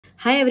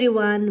Hi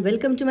everyone,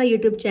 welcome to my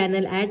YouTube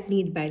channel at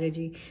Neat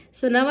Biology.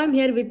 So now I'm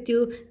here with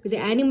you with the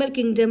animal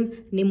kingdom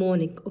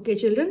Mnemonic. Okay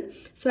children,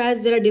 so as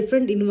there are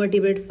different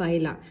invertebrate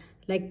phyla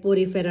like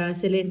Porifera,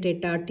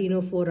 Coelentata,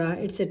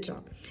 Ctenophora, etc.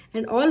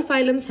 And all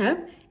phylums have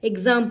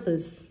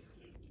examples,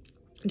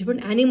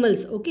 different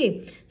animals.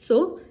 Okay,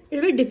 so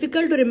it's very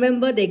difficult to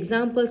remember the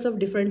examples of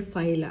different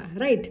phyla,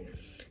 right?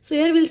 So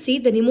here we'll see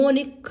the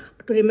mnemonic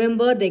to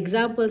remember the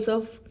examples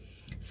of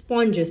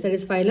sponges, that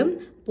is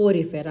phylum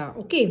Porifera.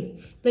 Okay,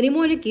 the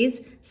mnemonic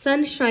is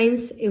sun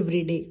shines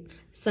every day.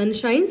 Sun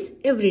shines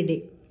every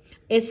day.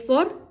 S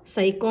for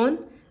Sycon,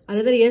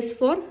 another S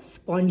for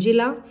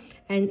Spongilla,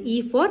 and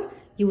E for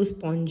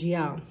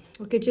Euspongia.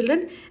 Okay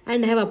children,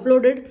 and I have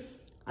uploaded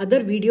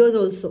other videos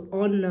also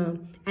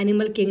on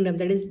animal kingdom,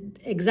 that is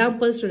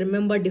examples to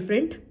remember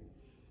different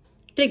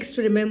tricks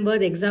to remember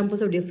the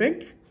examples of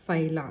different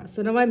phyla.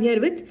 So now I'm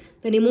here with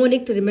the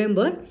mnemonic to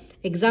remember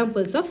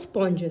examples of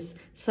sponges.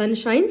 Sun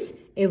shines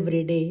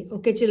every day.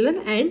 Okay children,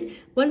 and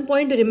one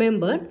point to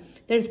remember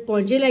that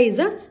Spongilla is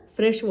a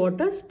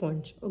freshwater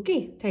sponge.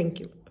 Okay, thank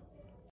you.